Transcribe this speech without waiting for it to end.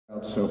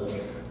So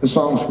the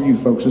song's for you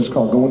folks. It's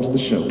called Going to the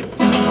Show.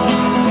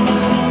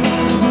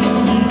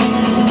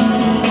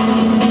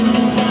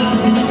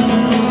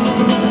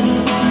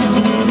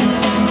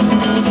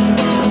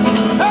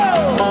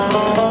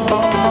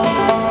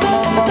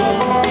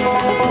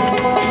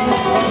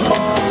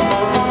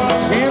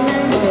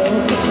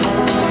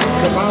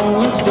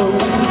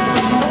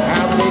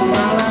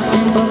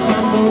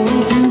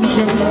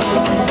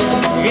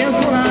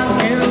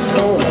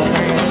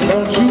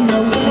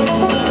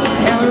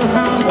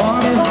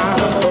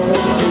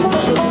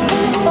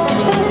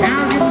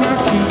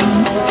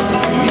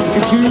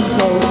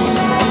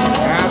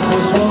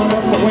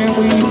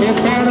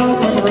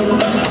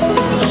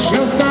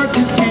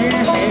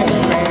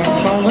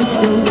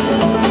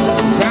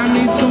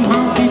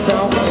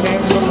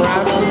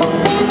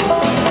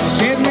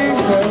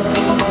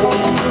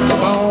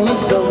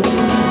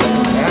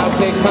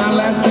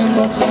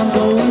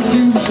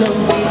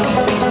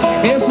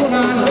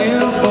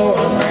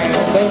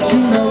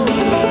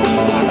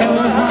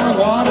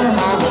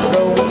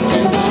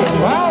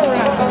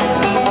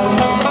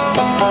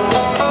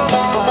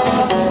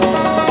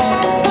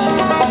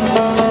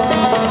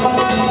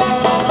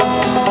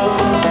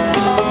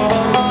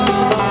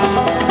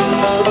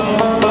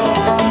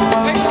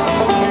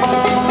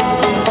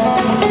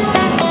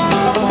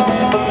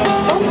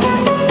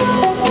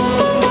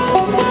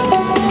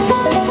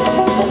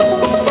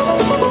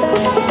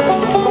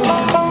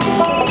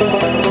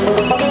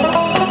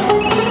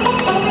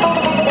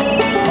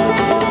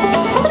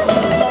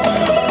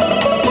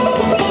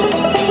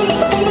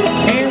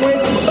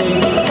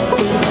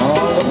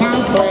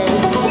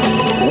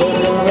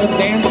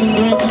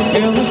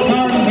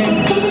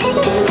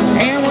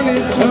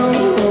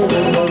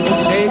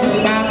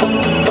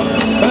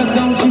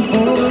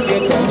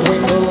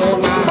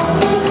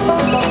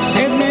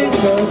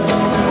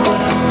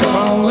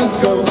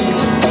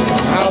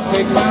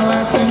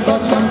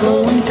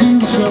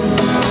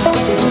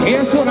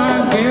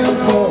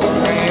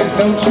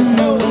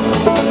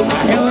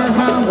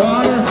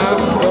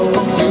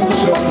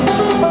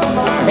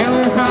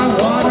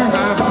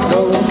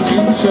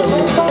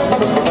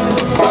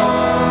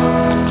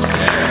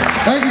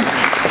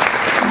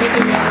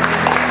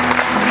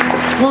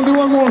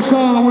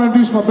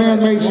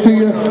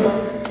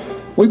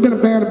 We've been a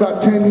band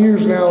about 10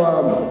 years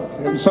now,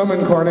 in some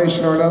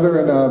incarnation or another,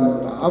 and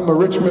I'm a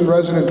Richmond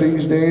resident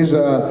these days.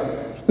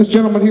 This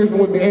gentleman here has been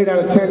with me 8 out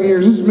of 10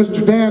 years. This is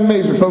Mr. Dan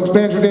Mazer, folks.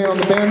 Banjo Dan on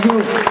the banjo.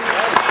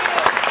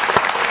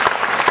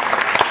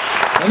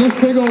 And this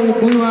big old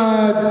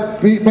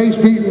blue-eyed bass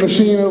beating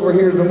machine over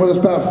here has been with us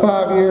about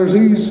 5 years.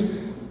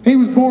 He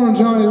was born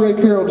Johnny Ray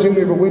Carroll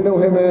Jr., but we know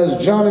him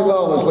as Johnny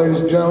Lawless,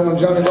 ladies and gentlemen.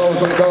 Johnny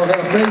Lawless on the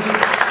doghouse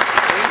bass.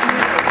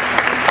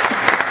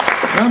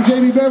 I'm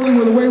J.B. Beverley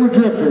with the Wayward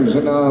Drifters,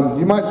 and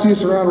you might see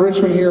us around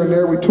Richmond here and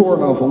there. We tour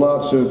an awful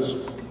lot, so it's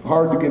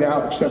hard to get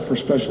out except for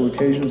special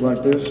occasions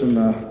like this and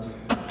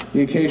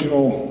the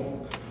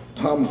occasional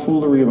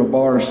tomfoolery of a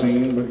bar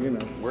scene, but you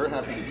know. We're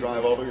happy to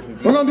drive all the way from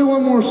We're going to do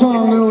one more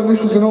song, though, and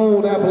this is an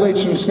old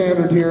Appalachian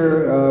standard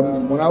here.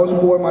 When I was a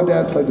boy, my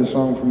dad played this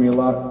song for me a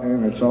lot,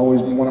 and it's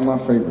always been one of my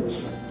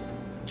favorites.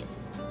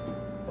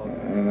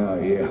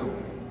 And yeah,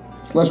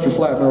 it's Lester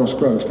Flatt and Earl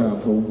Scruggs time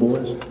for old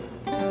boys.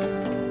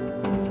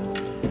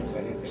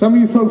 Some of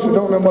you folks that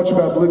don't know much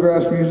about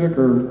bluegrass music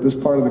or this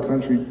part of the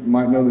country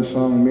might know this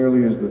song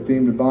merely as the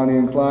theme to Bonnie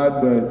and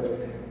Clyde,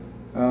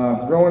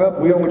 but growing up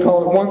we only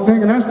called it one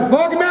thing, and that's the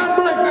Foggy Mountain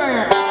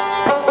Breakdown!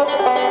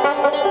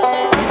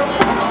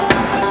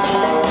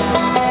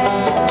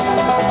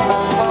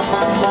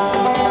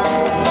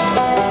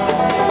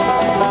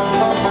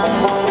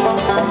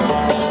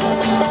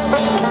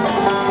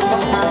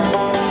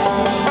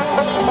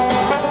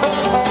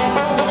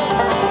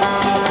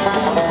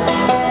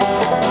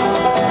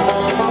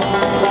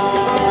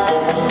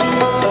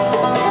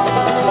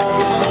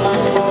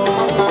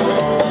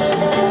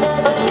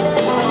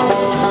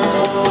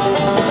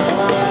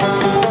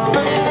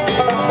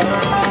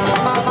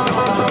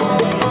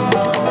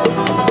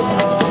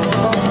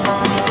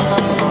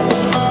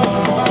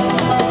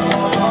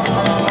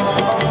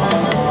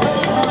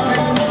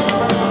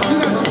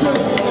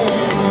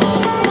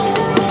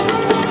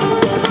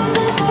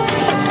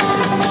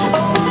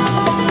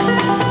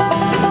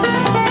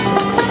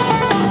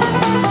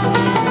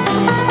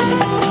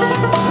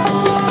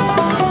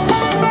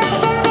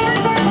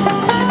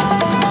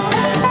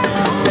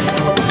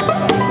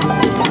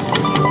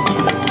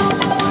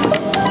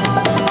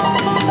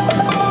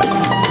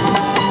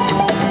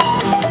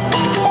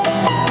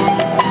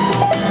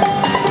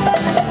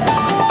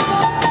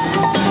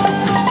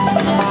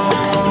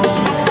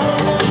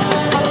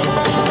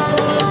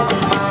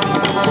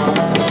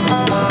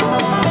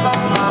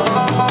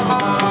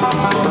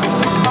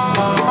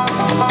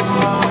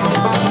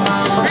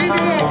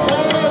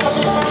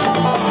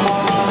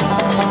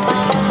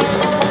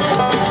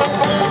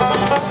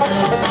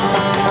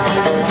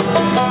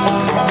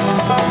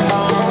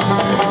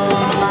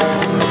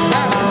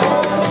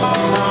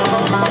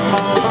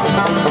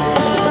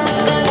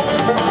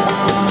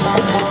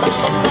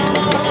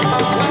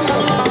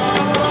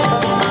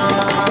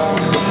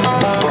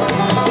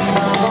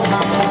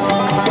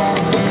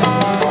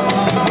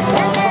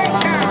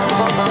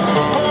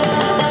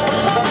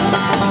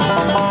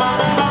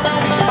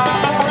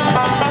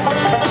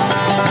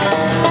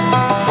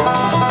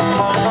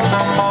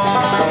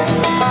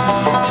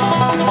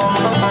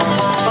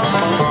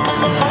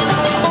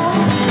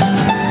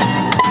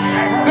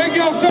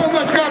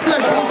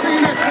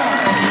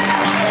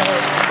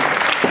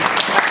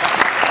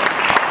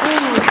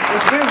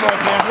 Man,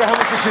 how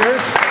much is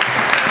yours?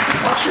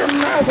 Watch your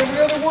mouth every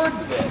other word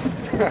today.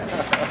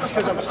 It's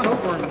because I'm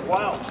sober and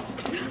wild.